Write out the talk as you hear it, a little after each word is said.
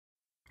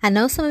I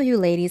know some of you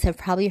ladies have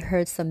probably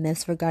heard some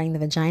myths regarding the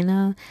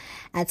vagina.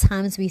 At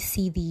times we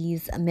see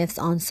these myths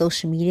on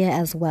social media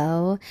as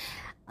well.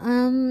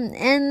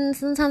 And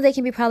sometimes they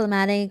can be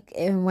problematic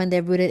when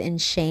they're rooted in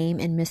shame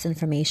and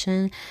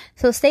misinformation.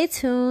 So stay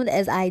tuned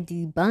as I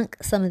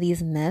debunk some of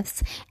these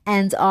myths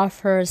and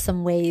offer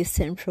some ways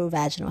to improve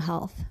vaginal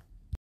health.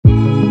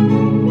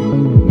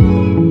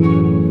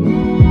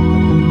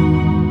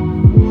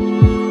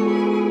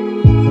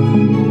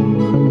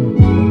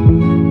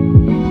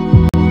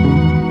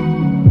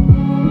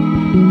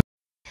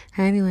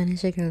 Hi everyone,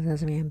 it's your girl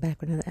Desiree. I'm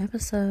back with another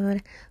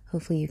episode.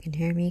 Hopefully you can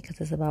hear me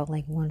because it's about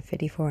like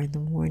 1:54 in the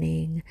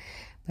morning.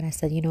 But I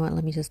said, you know what,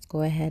 let me just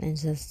go ahead and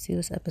just do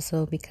this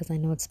episode because I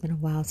know it's been a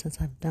while since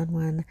I've done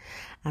one.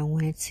 I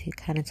wanted to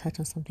kind of touch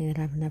on something that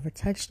I've never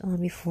touched on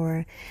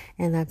before,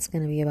 and that's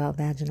going to be about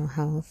vaginal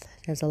health.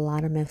 There's a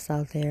lot of myths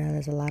out there.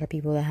 There's a lot of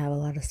people that have a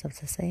lot of stuff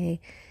to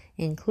say,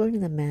 including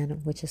the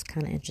men, which is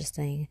kind of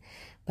interesting.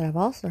 But I've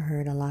also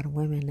heard a lot of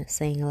women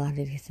saying a lot of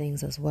these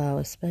things as well,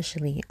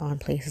 especially on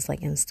places like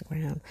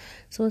Instagram.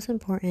 So it's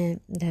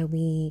important that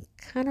we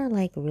kind of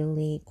like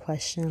really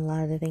question a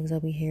lot of the things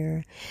that we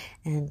hear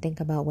and think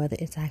about whether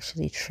it's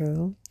actually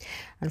true.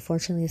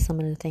 Unfortunately, some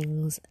of the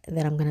things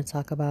that I'm going to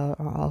talk about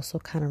are also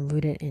kind of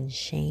rooted in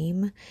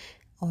shame,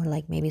 or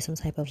like maybe some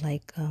type of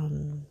like, I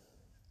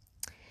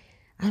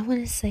don't want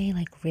to say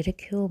like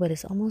ridicule, but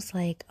it's almost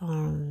like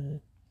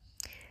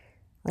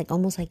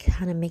almost like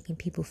kind of making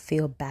people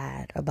feel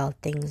bad about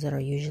things that are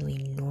usually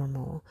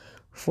normal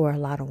for a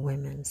lot of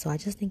women. So I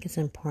just think it's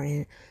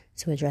important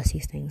to address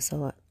these things.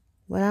 So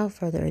without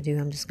further ado,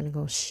 I'm just going to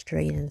go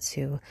straight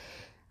into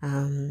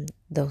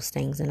those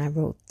things. And I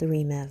wrote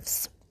 3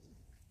 myths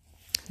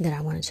that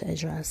I wanted to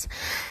address.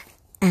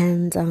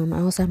 And I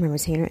also have my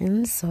retainer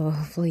in, so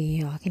hopefully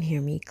y'all can hear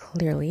me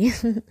clearly.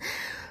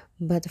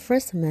 But the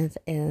first myth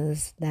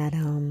is that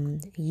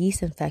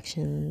yeast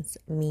infections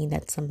mean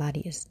that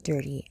somebody is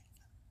dirty.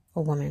 A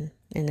woman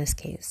in this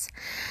case.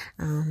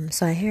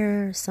 So I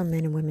hear some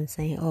men and women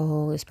saying,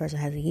 oh, this person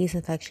has a yeast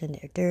infection,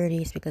 they're dirty,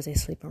 it's because they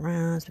sleep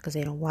around, it's because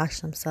they don't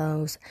wash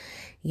themselves,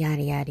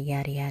 yada, yada,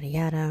 yada, yada,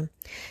 yada.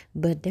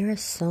 But there are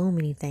so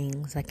many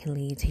things that can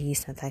lead to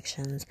yeast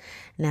infections.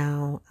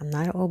 Now, I'm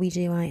not an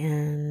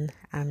OBGYN,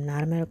 I'm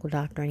not a medical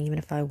doctor, and even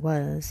if I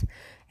was,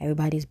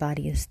 everybody's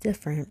body is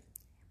different.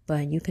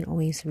 But you can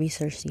always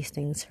research these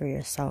things for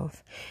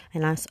yourself.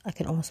 And I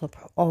can also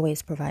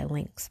always provide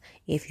links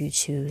if you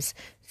choose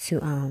to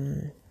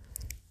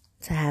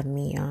have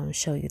me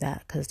show you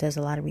that, because there's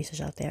a lot of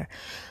research out there.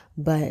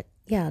 But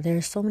yeah,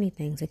 there's so many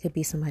things. It could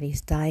be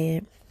somebody's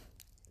diet,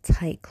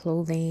 tight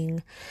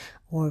clothing,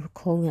 or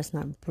clothing that's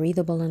not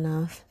breathable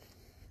enough.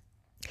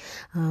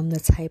 The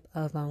type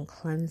of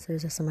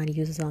cleansers that somebody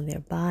uses on their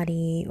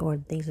body, or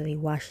things that they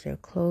wash their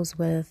clothes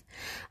with,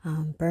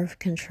 birth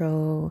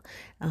control,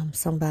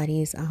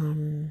 somebody's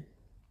oh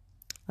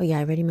yeah,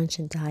 I already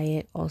mentioned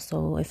diet.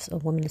 Also, if a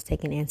woman is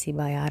taking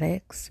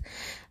antibiotics,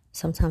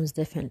 sometimes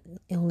different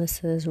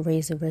illnesses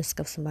raise the risk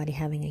of somebody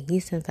having a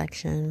yeast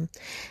infection.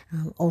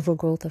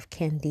 Overgrowth of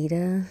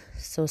candida.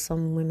 So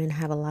some women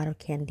have a lot of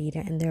candida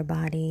in their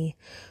body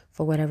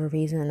for whatever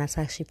reason, and that's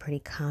actually pretty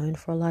common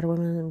for a lot of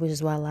women, which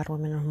is why a lot of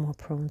women are more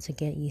prone to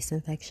get yeast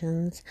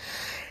infections.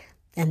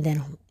 And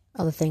then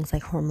other things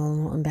like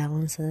hormonal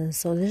imbalances.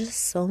 So there's just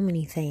so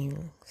many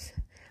things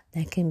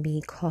that can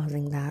be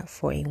causing that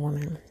for a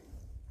woman.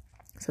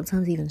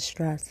 Sometimes even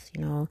stress,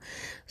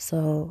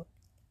 So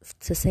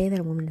to say that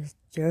a woman is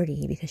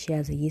dirty because she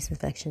has a yeast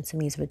infection, to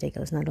me is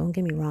ridiculous. Now, don't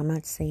get me wrong. I'm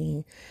not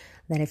saying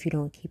that if you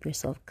don't keep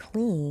yourself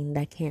clean,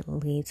 that can't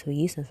lead to a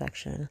yeast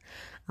infection.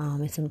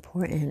 It's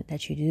important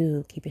that you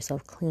do keep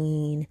yourself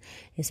clean.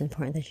 It's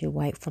important that you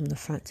wipe from the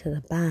front to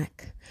the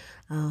back.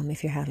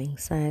 If you're having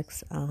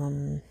sex,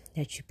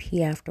 that you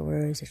pee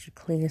afterwards, that you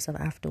clean yourself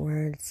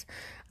afterwards.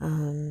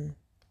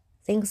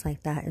 Things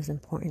like that is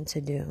important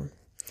to do.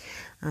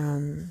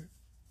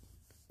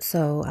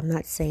 So I'm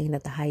not saying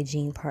that the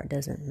hygiene part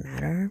doesn't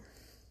matter.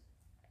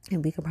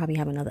 And we could probably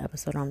have another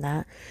episode on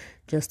that,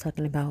 just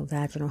talking about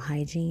vaginal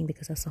hygiene,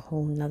 because that's a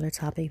whole nother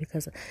topic,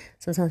 because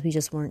sometimes we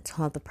just weren't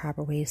taught the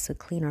proper ways to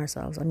clean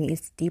ourselves. I mean,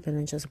 it's deeper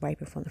than just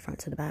wiping from the front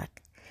to the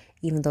back,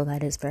 even though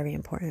that is very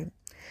important.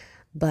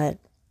 But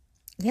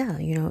yeah,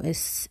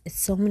 it's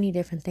so many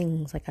different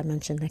things, like I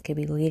mentioned, that could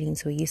be leading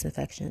to a yeast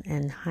infection,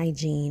 and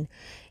hygiene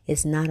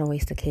is not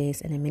always the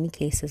case. And in many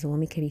cases, a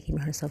woman could be keeping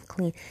herself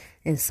clean,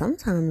 and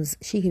sometimes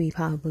she could be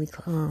probably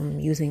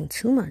using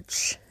too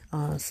much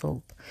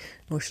soap,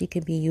 or she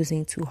could be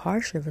using too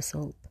harsh of a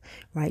soap,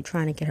 right?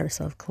 Trying to get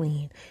herself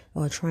clean,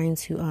 or trying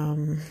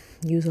to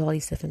use all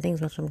these different things,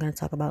 which I'm going to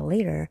talk about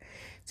later,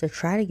 to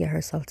try to get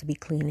herself to be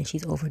clean, and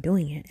she's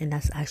overdoing it, and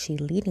that's actually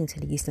leading to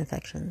the yeast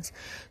infections.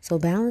 So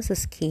balance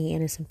is key,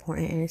 and it's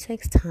important, and it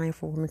takes time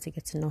for a woman to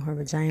get to know her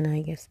vagina.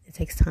 It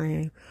takes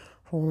time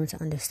for a woman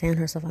to understand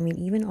herself. I mean,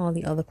 even all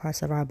the other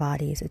parts of our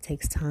bodies, it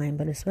takes time,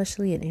 but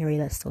especially an area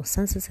that's so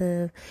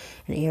sensitive,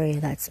 an area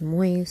that's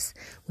moist,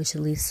 which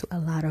leads to a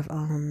lot of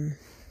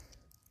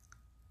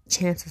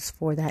chances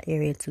for that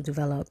area to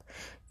develop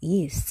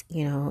yeast,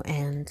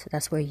 and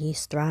that's where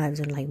yeast thrives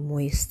in like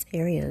moist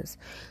areas.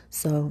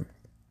 So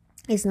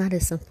it's not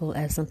as simple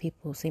as some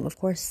people seem. Of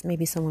course,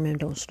 maybe some women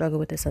don't struggle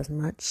with this as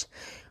much,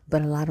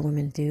 but a lot of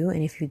women do.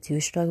 And if you do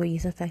struggle with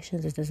yeast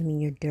infections, it doesn't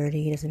mean you're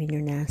dirty. It doesn't mean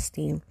you're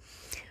nasty.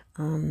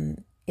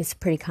 It's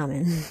pretty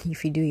common.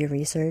 If you do your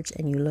research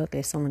and you look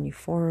at so many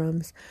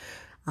forums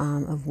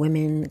of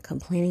women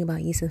complaining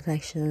about yeast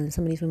infections.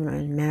 Some of these women are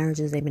in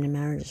marriages. They've been in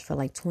marriages for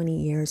like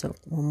 20 years or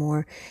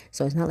more.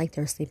 So it's not like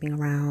they're sleeping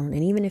around.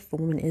 And even if a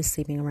woman is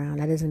sleeping around,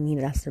 that doesn't mean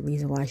that's the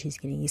reason why she's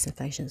getting yeast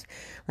infections.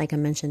 Like I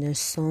mentioned, there's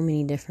so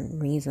many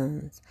different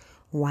reasons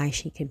why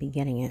she could be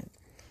getting it.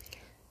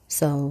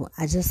 So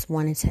I just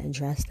wanted to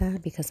address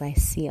that because I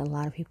see a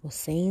lot of people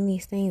saying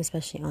these things,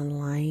 especially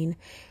online.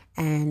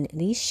 And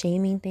these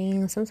shaming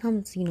things,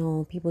 sometimes,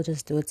 people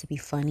just do it to be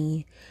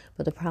funny.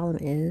 But the problem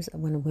is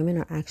when women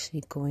are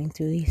actually going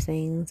through these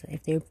things,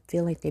 if they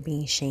feel like they're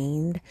being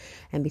shamed,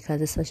 and because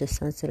it's such a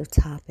sensitive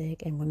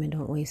topic and women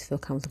don't always feel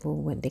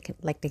comfortable when they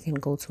can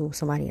go to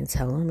somebody and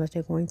tell them that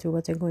they're going through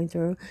what they're going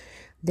through,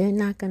 they're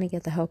not going to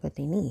get the help that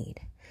they need.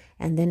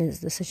 And then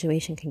the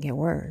situation can get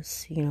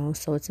worse,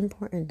 So it's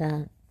important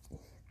that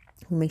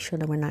we make sure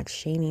that we're not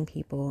shaming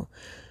people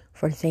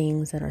for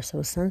things that are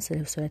so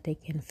sensitive so that they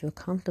can feel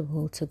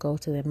comfortable to go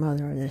to their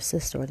mother or their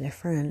sister or their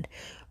friend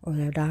or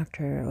their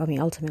doctor. I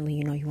mean, ultimately,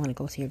 you want to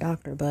go to your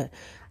doctor, but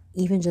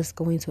even just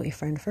going to a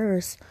friend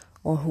first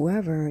or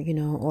whoever,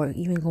 or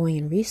even going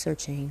and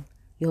researching,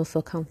 you'll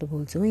feel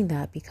comfortable doing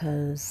that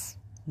because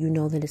you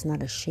know that it's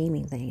not a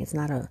shaming thing. It's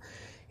not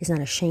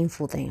a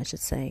shameful thing, I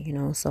should say,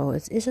 So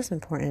it's just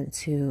important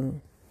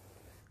to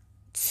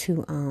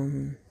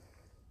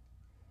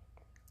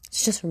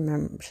just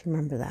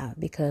remember that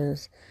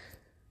because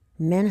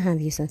men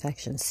have yeast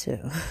infections too.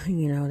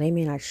 They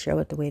may not show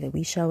it the way that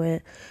we show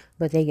it,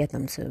 but they get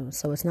them too.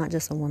 So it's not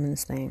just a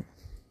woman's thing.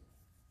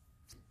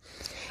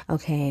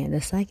 Okay,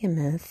 the second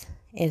myth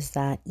is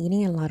that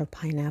eating a lot of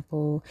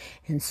pineapple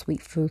and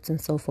sweet fruits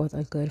and so forth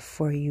are good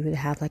for you to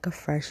have like a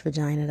fresh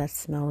vagina that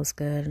smells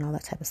good and all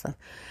that type of stuff.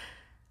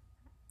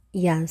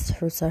 Yes,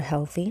 fruits are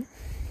healthy.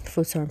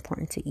 Fruits are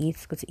important to eat.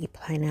 It's good to eat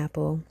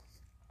pineapple.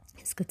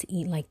 It's good to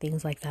eat like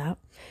things like that.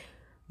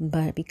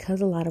 But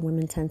because a lot of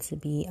women tend to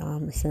be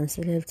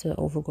sensitive to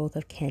overgrowth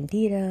of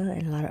candida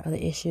and a lot of other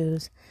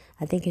issues,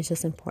 I think it's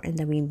just important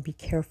that we be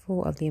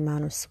careful of the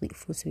amount of sweet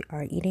foods we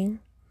are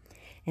eating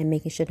and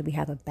making sure that we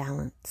have a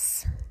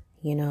balance.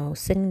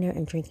 Sitting there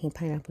and drinking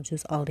pineapple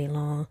juice all day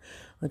long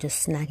or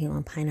just snacking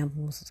on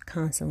pineapples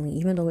constantly,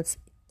 even though it's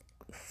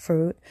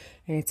fruit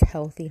and it's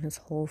healthy and it's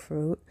whole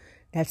fruit,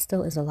 that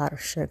still is a lot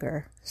of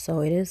sugar.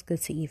 So it is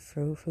good to eat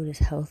fruit. Fruit is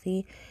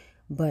healthy.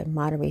 But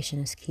moderation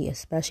is key,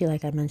 especially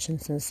like I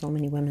mentioned, since so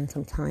many women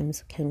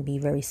sometimes can be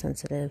very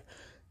sensitive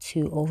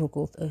to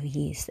overgrowth of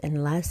yeast. And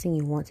the last thing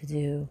you want to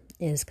do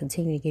is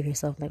continue to give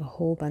yourself like a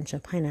whole bunch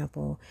of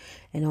pineapple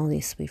and all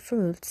these sweet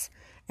fruits,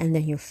 and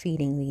then you're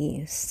feeding the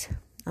yeast.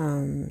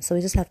 So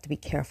we just have to be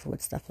careful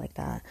with stuff like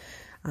that.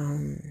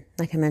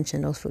 Like I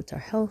mentioned, those fruits are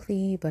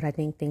healthy, but I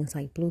think things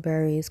like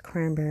blueberries,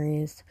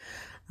 cranberries,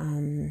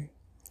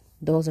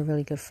 those are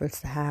really good fruits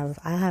to have.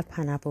 I have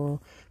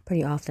pineapple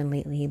pretty often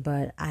lately,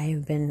 but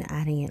I've been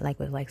adding it like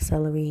with like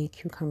celery,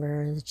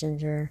 cucumbers,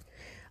 ginger,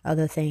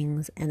 other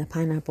things. And the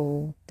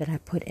pineapple that I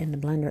put in the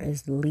blender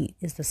is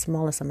the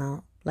smallest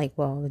amount.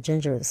 The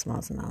ginger is the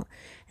smallest amount,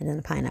 and then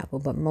the pineapple.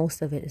 But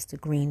most of it is the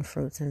green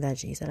fruits and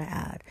veggies that I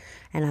add.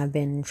 And I've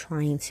been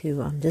trying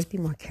to just be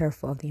more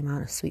careful of the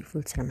amount of sweet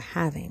fruits that I'm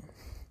having,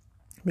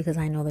 because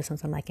I know that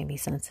sometimes I can be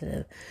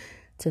sensitive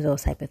to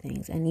those type of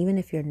things. And even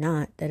if you're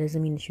not, that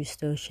doesn't mean that you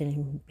still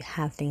shouldn't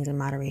have things in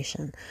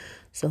moderation.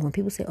 So when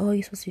people say, oh,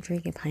 you're supposed to be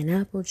drinking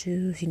pineapple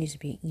juice, you need to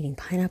be eating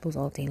pineapples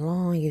all day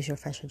long, use your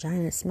fresh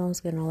vagina, it smells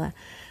good and all that,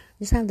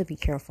 you just have to be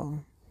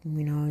careful.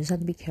 You just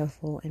have to be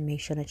careful and make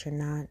sure that you're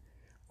not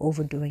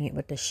overdoing it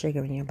with the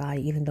sugar in your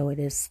body. Even though it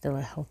is still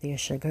a healthier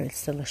sugar, it's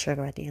still a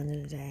sugar at the end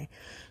of the day.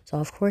 So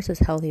of course it's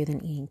healthier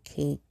than eating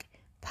cake,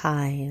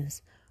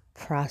 pies,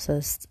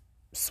 processed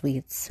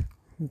sweets,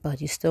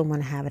 but you still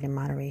want to have it in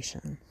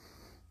moderation.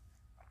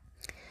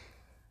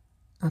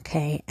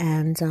 Okay,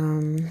 and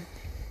so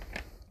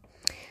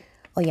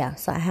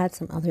I had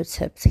some other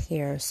tips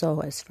here.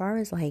 So as far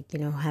as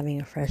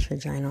having a fresh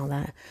vagina, all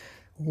that,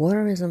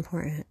 water is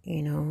important.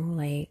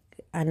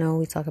 I know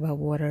we talk about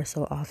water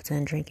so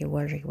often, drink your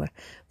water,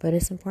 but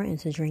it's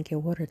important to drink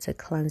your water to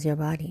cleanse your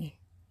body.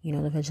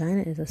 The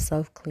vagina is a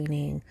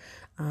self-cleaning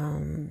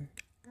thing.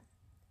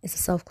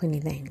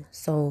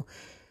 So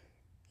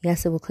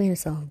yes, it will clean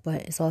itself,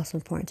 but it's also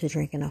important to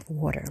drink enough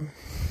water.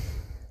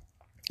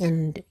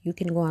 And you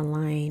can go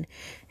online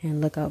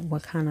and look up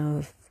what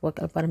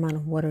amount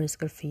of water is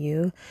good for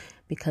you,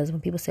 because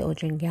when people say, oh,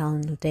 drink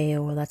gallons a day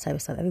or all that type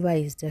of stuff,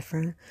 everybody's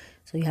different.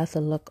 So you have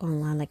to look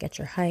online, like at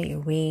your height, your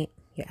weight,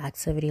 your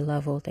activity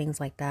level, things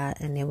like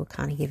that, and they will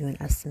kind of give you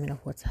an estimate of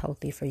what's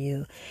healthy for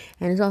you.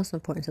 And it's also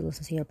important to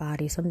listen to your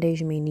body. Some days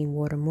you may need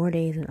water more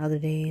days than other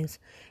days.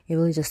 It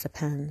really just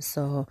depends.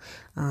 So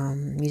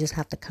you just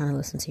have to kind of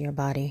listen to your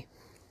body.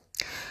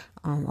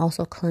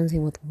 Also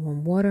cleansing with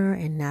warm water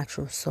and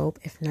natural soap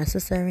if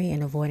necessary,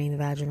 and avoiding the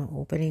vaginal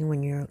opening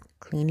when you're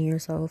cleaning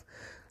yourself.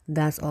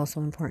 That's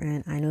also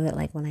important. I know that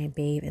like when I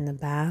bathe in the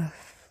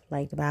bath,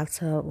 like the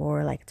bathtub,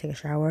 or like take a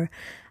shower,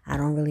 I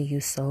don't really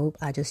use soap.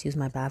 I just use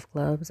my bath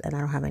gloves and I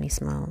don't have any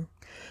smell.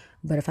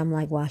 But if I'm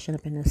like washing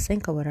up in the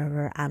sink or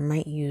whatever, I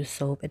might use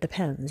soap. It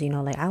depends,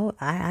 like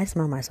I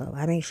smell myself.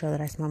 I make sure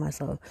that I smell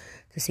myself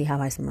to see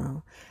how I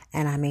smell.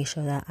 And I make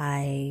sure that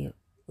I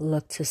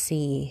look to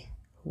see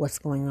what's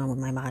going on with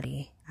my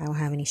body. I don't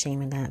have any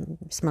shame in that.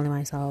 Smelling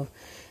myself,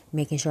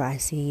 making sure I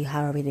see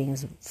how everything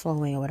is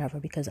flowing or whatever,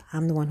 because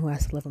I'm the one who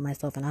has to live with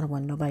myself and I don't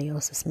want nobody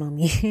else to smell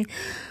me.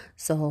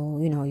 So,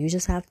 you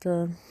just have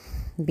to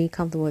be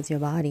comfortable with your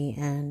body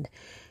and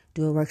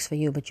do what works for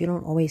you, but you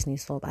don't always need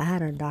soap. I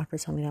had a doctor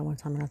tell me that one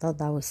time, and I thought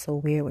that was so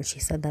weird when she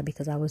said that,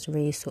 because I was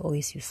raised to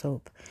always use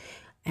soap,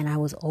 and I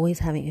was always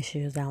having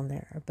issues down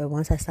there. But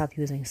once I stopped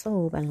using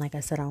soap, and like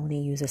I said, I only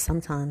use it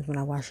sometimes when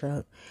I wash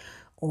up,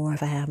 or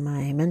if I have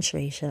my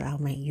menstruation, I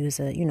might use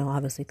it,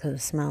 obviously because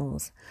it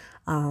smells.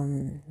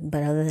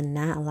 But other than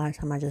that, a lot of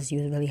time I just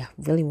use really,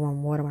 really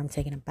warm water when I'm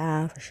taking a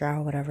bath or shower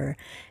or whatever,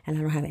 and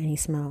I don't have any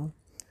smell.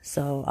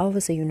 So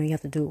obviously, you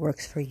have to do what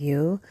works for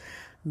you.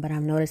 But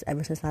I've noticed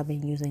ever since I've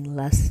been using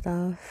less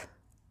stuff,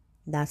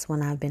 that's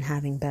when I've been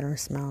having better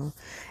smell.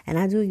 And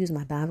I do use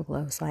my bath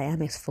gloves, so I am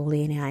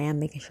exfoliating. I am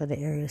making sure the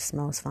area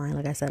smells fine.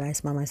 Like I said, I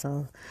smell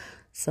myself.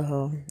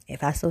 So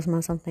if I still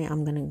smell something,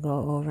 I'm going to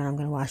go over and I'm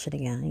going to wash it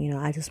again.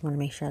 I just want to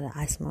make sure that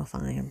I smell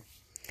fine.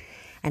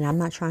 And I'm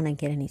not trying to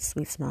get any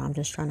sweet smell. I'm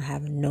just trying to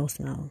have no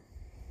smell.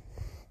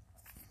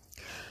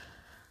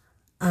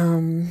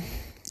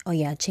 Oh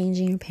yeah,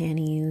 changing your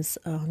panties,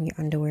 your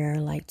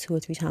underwear like 2 or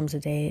 3 times a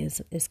day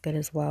is good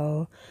as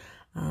well.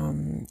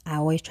 I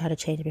always try to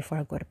change it before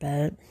I go to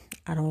bed.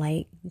 I don't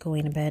like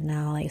going to bed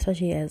now, like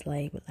especially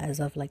as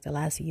of like the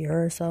last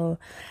year or so.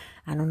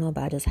 I don't know,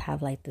 but I just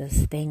have like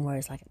this thing where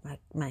it's like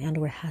my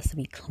underwear has to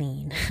be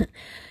clean.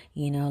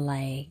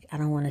 Like I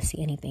don't want to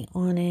see anything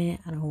on it.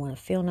 I don't want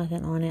to feel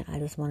nothing on it. I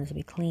just want it to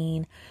be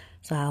clean.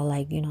 So I'll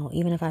like,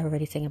 even if I've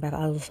already taken a bath,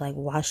 I'll just like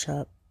wash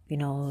up,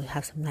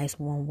 have some nice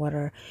warm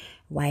water,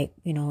 wipe,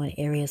 in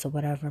areas or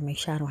whatever, make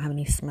sure I don't have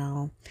any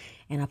smell,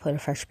 and I put a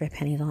fresh pair of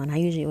panties on. I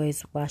usually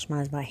always wash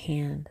mine by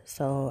hand,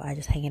 so I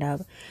just hang it up,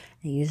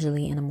 and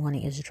usually in the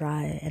morning it's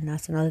dry. And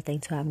that's another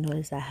thing too I've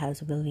noticed that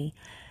has really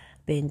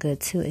been good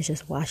too, is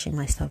just washing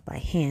my stuff by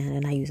hand,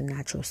 and I use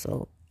natural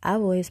soap.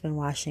 I've always been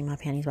washing my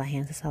panties by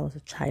hand since I was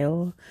a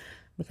child,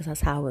 because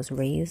that's how I was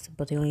raised,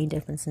 but the only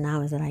difference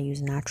now is that I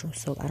use natural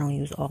soap. I don't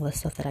use all the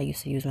stuff that I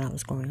used to use when I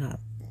was growing up.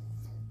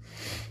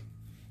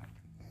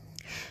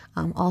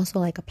 Also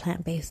like a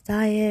plant-based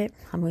diet.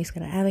 I'm always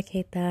going to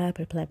advocate that,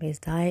 but a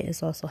plant-based diet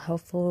is also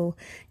helpful.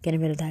 Getting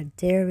rid of that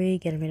dairy,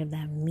 getting rid of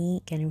that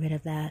meat, getting rid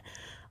of that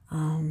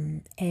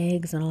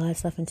eggs and all that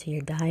stuff into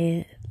your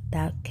diet.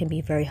 That can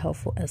be very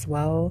helpful as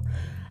well.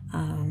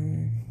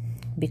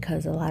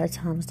 Because a lot of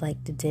times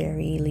like the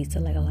dairy leads to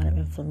like a lot of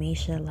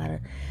inflammation, a lot of,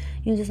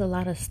 just a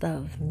lot of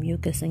stuff,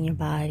 mucus in your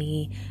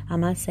body.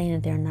 I'm not saying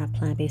that they're not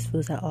plant-based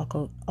foods that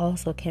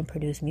also can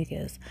produce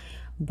mucus,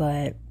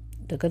 but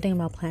the good thing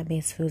about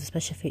plant-based foods,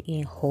 especially if you're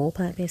eating whole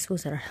plant-based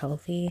foods that are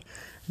healthy,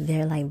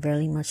 they're like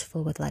very much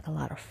full with like a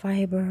lot of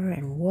fiber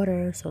and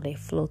water, so they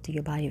flow through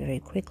your body very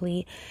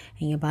quickly,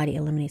 and your body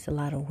eliminates a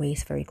lot of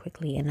waste very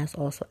quickly. And that's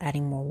also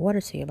adding more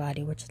water to your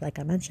body, which is, like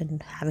I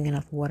mentioned, having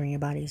enough water in your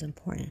body is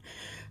important.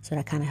 So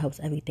that kind of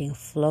helps everything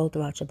flow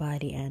throughout your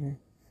body, and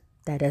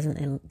that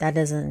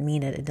doesn't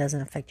mean that it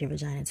doesn't affect your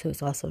vagina too.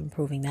 It's also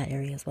improving that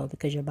area as well,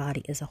 because your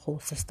body is a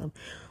whole system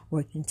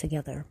working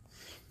together.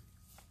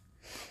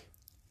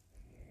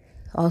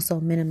 Also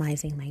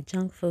minimizing my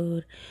junk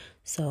food.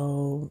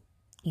 So,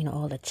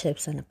 all the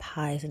chips and the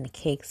pies and the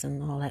cakes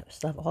and all that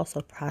stuff. Also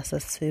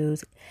processed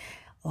foods,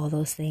 all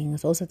those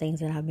things. Those are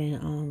things that I've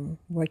been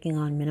working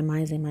on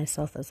minimizing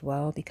myself as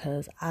well,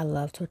 because I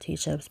love tortilla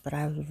chips, but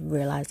I've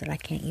realized that I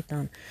can't eat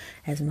them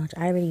as much.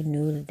 I already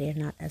knew that they're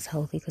not as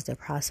healthy because they're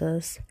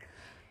processed.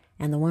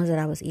 And the ones that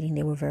I was eating,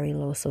 they were very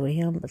low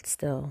sodium, but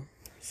still.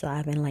 So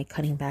I've been like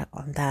cutting back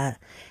on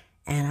that.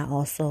 And I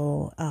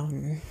also,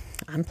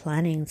 I'm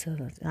planning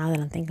to, now that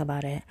I'm thinking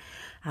about it,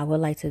 I would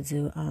like to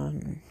do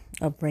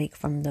a break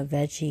from the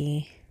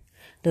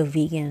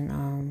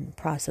vegan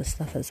processed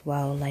stuff as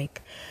well.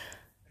 Like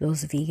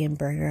those vegan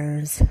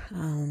burgers,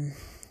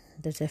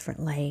 the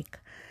different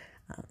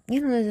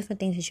the different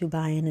things that you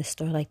buy in the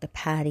store, like the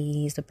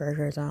patties, the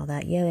burgers, and all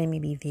that. Yeah, they may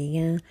be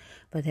vegan,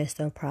 but they're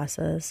still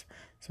processed.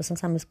 So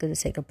sometimes it's good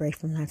to take a break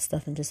from that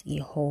stuff and just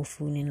eat whole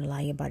food and allow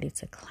your body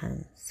to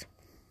cleanse.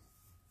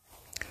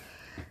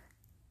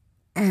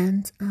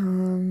 And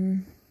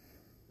and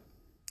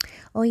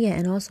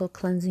also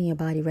cleansing your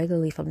body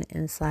regularly from the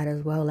inside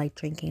as well, like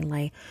drinking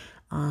like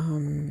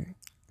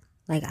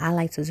I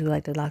like to do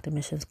like the Dr.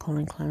 Mission's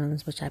colon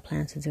cleanse, which I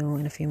plan to do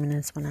in a few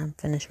minutes when I'm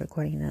finished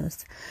recording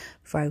this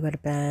before I go to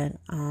bed.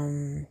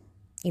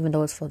 even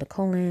though it's for the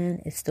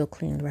colon, it's still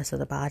cleaning the rest of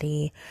the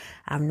body.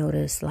 I've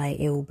noticed like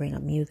it will bring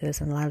up mucus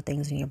and a lot of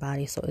things in your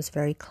body, so it's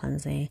very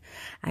cleansing.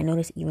 I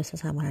notice even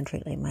sometimes when I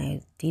drink like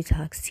my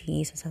detox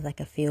tea, sometimes I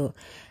can feel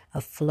a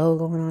flow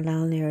going on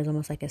down there. It's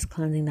almost like it's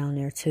cleansing down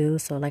there too.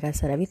 So like I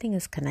said, everything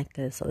is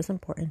connected. So it's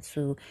important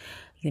to,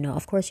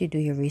 of course you do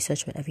your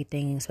research with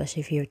everything,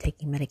 especially if you're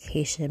taking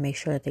medication. Make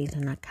sure that things are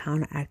not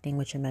counteracting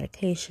with your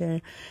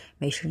medication.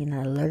 Make sure you're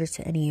not allergic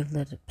to any of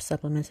the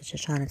supplements that you're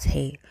trying to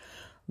take.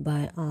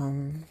 But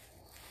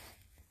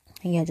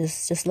yeah,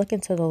 just look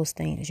into those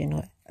things,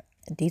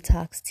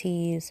 detox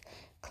teas,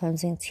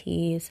 cleansing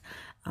teas,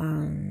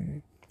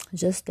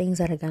 just things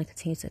that are going to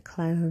continue to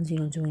cleanse,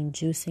 doing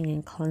juicing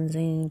and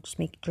cleansing, just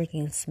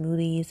drinking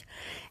smoothies,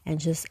 and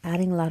just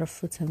adding a lot of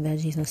fruits and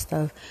veggies and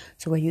stuff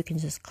to where you can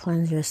just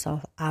cleanse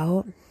yourself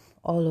out.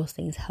 All those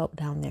things help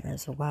down there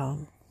as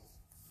well.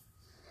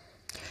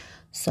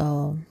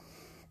 So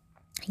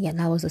yeah,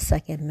 that was the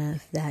second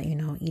myth, that,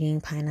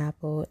 eating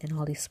pineapple and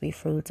all these sweet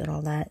fruits and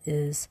all that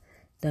is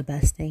the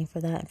best thing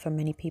for that. For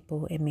many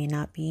people, it may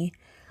not be.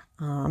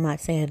 I'm not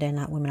saying there are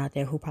not women out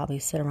there who probably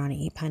sit around and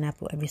eat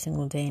pineapple every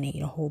single day and they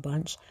eat a whole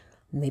bunch.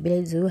 Maybe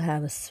they do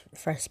have a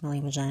fresh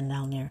smelling vagina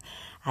down there.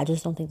 I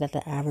just don't think that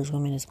the average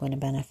woman is going to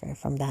benefit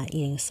from that,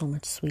 eating so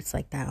much sweets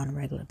like that on a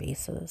regular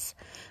basis.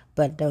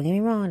 But don't get me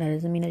wrong, that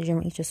doesn't mean that you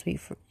don't eat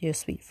your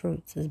sweet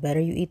fruits. It's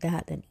better you eat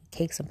that than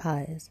cakes and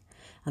pies.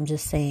 I'm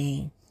just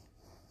saying,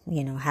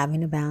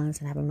 having a balance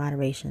and having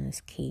moderation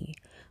is key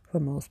for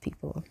most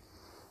people.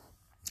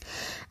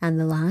 And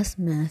the last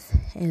myth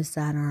is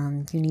that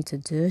you need to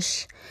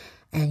dish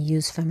and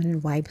use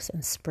feminine wipes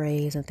and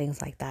sprays and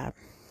things like that.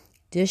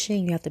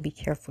 Dishing, you have to be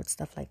careful with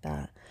stuff like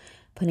that.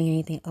 Putting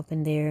anything up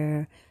in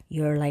there,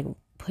 you're like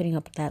putting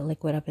up that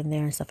liquid up in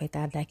there and stuff like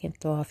that, that can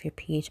throw off your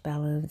pH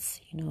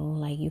balance.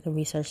 Like you can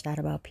research that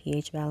about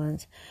pH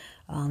balance.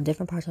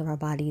 Different parts of our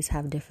bodies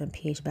have different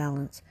pH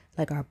balance.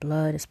 Like our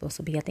blood is supposed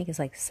to be, I think it's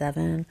like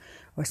 7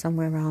 or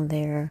somewhere around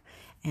there.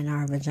 And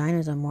our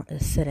vaginas are more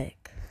acidic.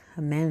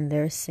 Men,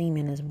 their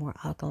semen is more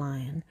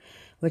alkaline,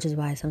 which is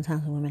why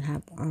sometimes when women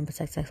have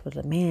unprotected sex with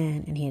a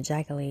man and he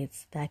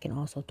ejaculates, that can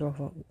also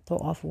throw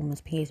off a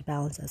woman's pH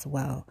balance as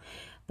well.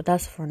 But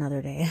that's for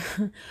another day.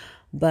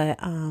 But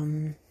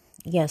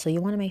yeah, so you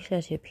want to make sure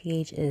that your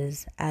pH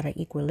is at an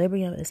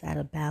equilibrium, is at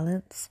a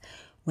balance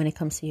when it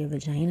comes to your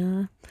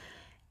vagina.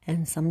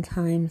 And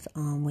sometimes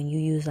when you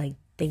use like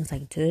things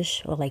like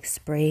dish or like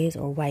sprays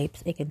or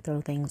wipes, it can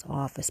throw things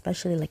off,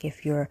 especially like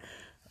if you're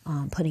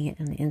putting it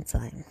on the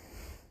inside.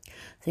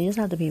 So you just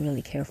have to be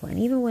really careful. And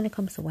even when it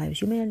comes to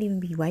wipes, you may not even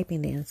be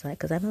wiping the inside.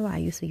 Because I remember I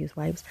used to use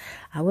wipes.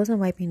 I wasn't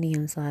wiping the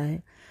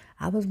inside.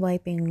 I was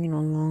wiping,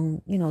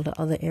 along, the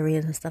other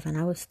areas and stuff. And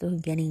I was still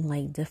getting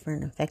like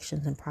different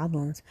infections and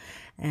problems.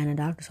 And the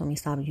doctor told me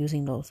stop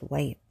using those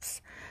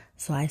wipes.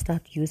 So I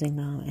stopped using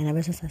them. And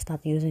ever since I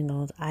stopped using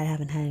those, I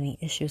haven't had any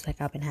issues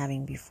like I've been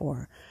having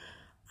before.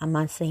 I'm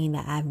not saying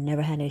that I've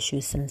never had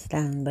issues since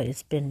then, but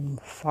it's been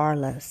far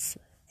less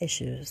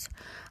issues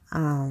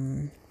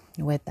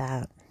with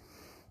that.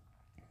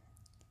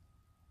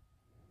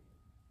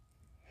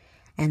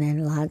 And then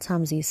a lot of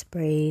times these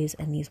sprays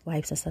and these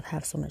wipes and stuff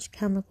have so much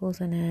chemicals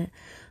in it.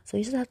 So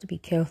you just have to be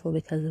careful,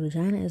 because the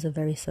vagina is a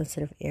very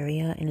sensitive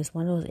area. And it's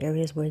one of those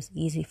areas where it's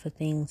easy for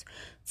things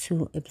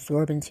to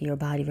absorb into your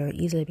body very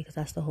easily, because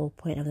that's the whole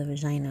point of the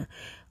vagina.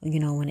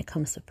 When it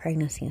comes to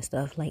pregnancy and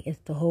stuff, like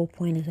the whole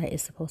point is that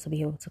it's supposed to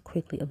be able to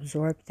quickly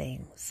absorb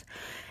things.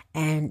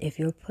 And if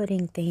you're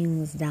putting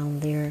things down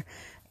there,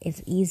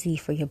 it's easy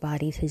for your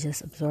body to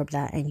just absorb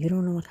that. And you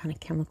don't know what kind of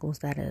chemicals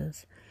that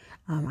is.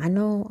 I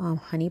know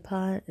Honey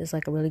Pot is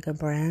like a really good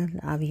brand.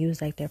 I've used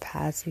like their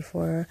pads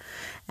before,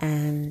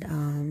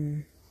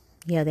 and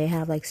yeah, they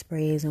have like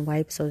sprays and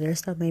wipes, so their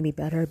stuff may be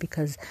better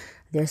because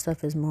their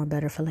stuff is more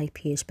better for like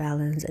pH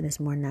balance and it's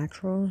more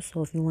natural.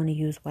 So if you want to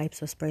use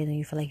wipes or sprays and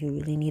you feel like you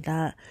really need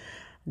that,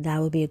 that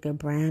would be a good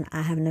brand.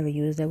 I have never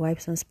used their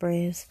wipes and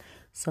sprays,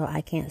 so I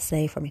can't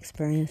say from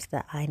experience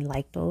that I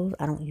like those.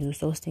 I don't use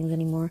those things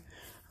anymore,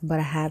 but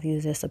I have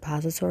used their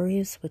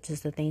suppositories, which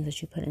is the things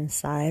that you put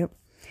inside.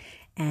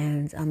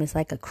 And it's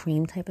like a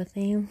cream type of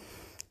thing,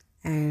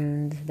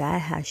 and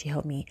that actually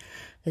helped me,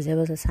 because there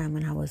was a time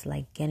when I was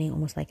like getting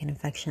almost like an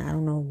infection. I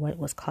don't know what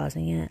was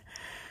causing it.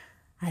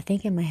 I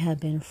think it might have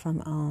been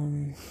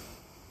from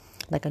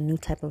like a new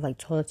type of like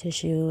toilet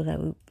tissue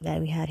that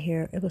we had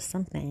here. It was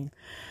something,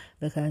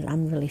 because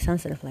I'm really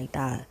sensitive like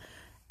that.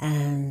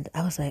 And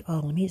I was like, oh,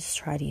 let me just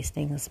try these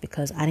things,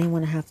 because I didn't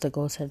want to have to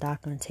go to the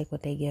doctor and take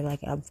what they give.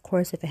 Like, of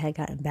course, if it had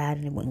gotten bad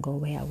and it wouldn't go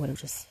away, I would have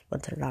just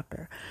went to the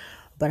doctor.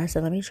 But I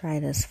said, let me try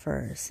this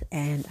first.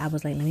 And I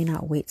was like, let me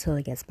not wait till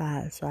it gets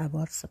bad. So I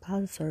bought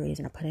suppositories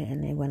and I put it in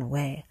and it went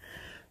away.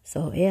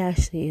 So it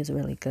actually is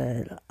really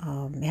good.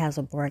 It has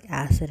a boric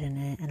acid in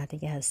it, and I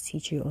think it has tea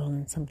tree oil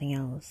and something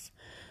else.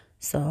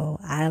 So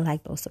I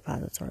like those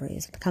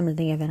suppositories. To come to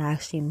think of it, I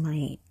actually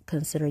might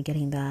consider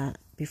getting that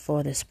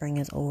before the spring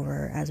is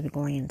over, as we're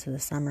going into the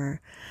summer,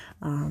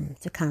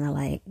 to kind of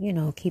like,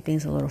 keep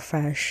things a little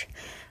fresh.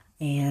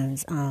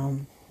 and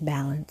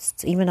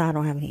balanced. Even though I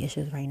don't have any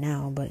issues right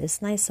now, but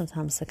it's nice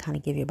sometimes to kind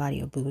of give your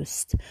body a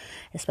boost,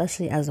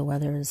 especially as the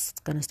weather is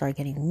going to start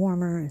getting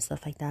warmer and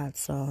stuff like that.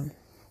 So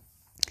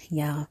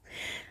yeah,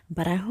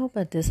 but I hope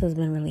that this has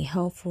been really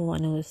helpful. I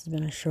know this has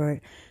been a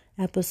short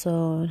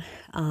episode,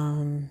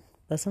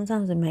 but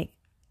sometimes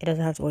it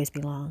doesn't have to always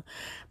be long.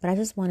 But I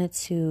just wanted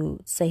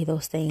to say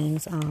those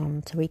things.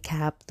 To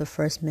recap, the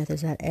first myth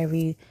is that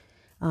the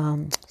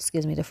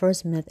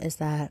first myth is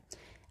that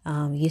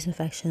yeast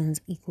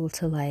infections equal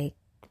to like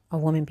a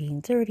woman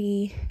being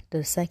dirty.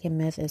 The second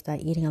myth is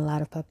that eating a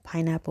lot of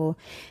pineapple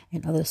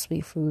and other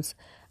sweet fruits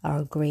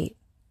are great.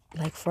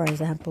 Like, for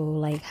example,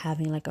 like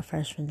having like a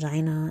fresh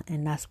vagina,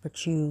 and that's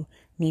what you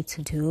need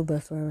to do.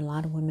 But for a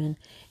lot of women,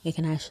 it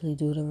can actually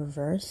do the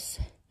reverse.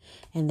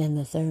 And then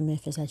the third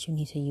myth is that you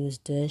need to use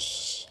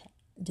dish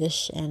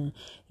and you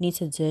need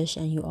to dish,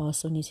 and you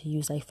also need to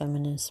use like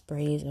feminine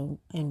sprays and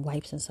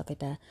wipes and stuff like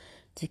that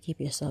to keep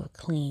yourself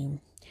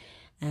clean.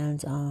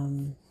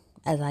 And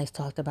as I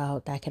talked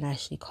about, that can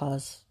actually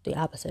cause the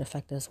opposite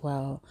effect as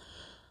well.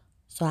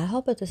 So I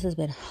hope that this has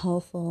been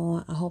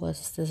helpful. I hope that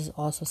this is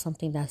also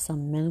something that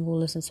some men will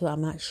listen to. I'm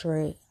not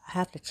sure. I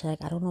have to check.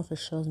 I don't know if it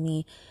shows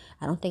me.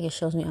 I don't think it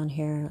shows me on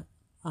here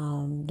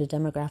the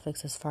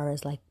demographics as far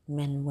as like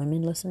men and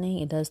women listening.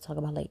 It does talk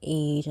about like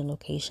age and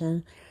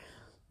location.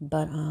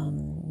 But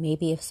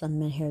maybe if some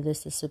men hear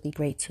this would be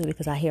great too,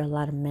 because I hear a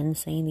lot of men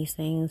saying these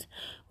things,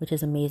 which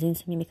is amazing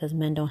to me because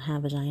men don't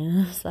have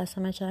vaginas last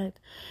time I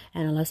checked.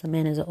 And unless a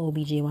man is an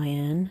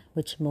OBGYN,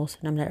 which most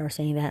of them that are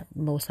saying that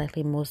most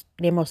likely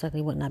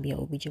would not be an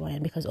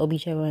OBGYN, because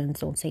OBGYNs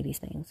don't say these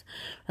things,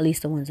 at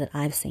least the ones that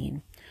I've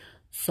seen.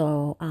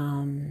 So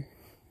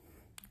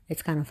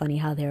it's kind of funny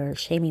how they're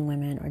shaming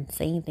women or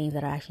saying things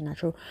that are actually not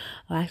true,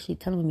 or actually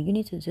telling them, you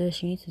need to do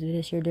this, you need to do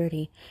this, you're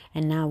dirty.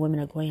 And now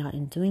women are going out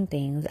and doing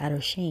things out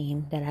of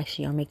shame that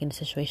actually are making the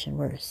situation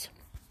worse.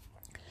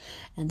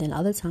 And then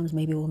other times,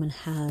 maybe a woman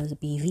has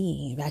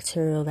BV,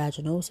 bacterial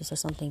vaginosis, or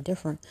something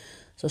different,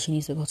 so she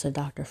needs to go to the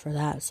doctor for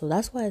that. So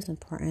that's why it's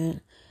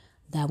important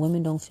that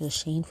women don't feel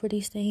shame for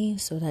these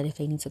things, so that if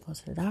they need to go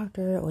to the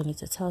doctor or need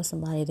to tell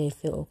somebody, they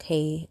feel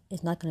okay.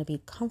 It's not going to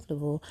be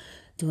comfortable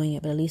doing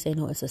it, but at least they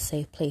know it's a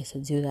safe place to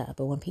do that.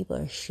 But when people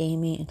are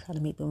shaming and trying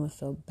to make women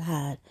feel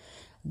bad,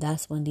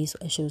 that's when these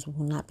issues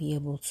will not be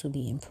able to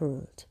be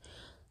improved.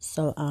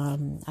 So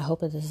I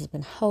hope that this has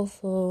been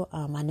helpful.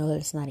 I know that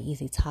it's not an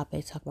easy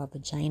topic to talk about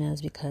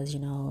vaginas, because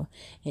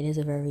it is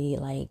a very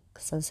like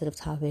sensitive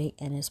topic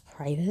and it's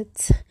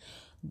private,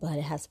 but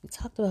it has to be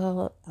talked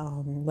about.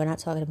 We're not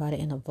talking about it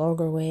in a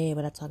vulgar way.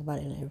 We're not talking about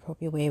it in an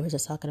inappropriate way. We're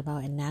just talking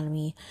about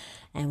anatomy,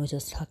 and we're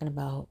just talking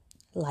about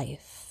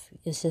life.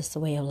 It's just the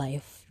way of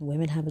life.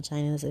 Women have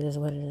vaginas. It is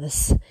what it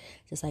is.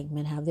 Just like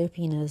men have their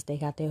penis, they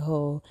got their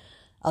whole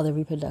other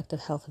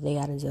reproductive health that they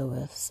got to deal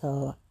with.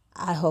 So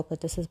I hope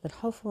that this has been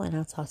helpful, and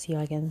I'll talk to you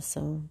again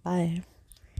soon. Bye.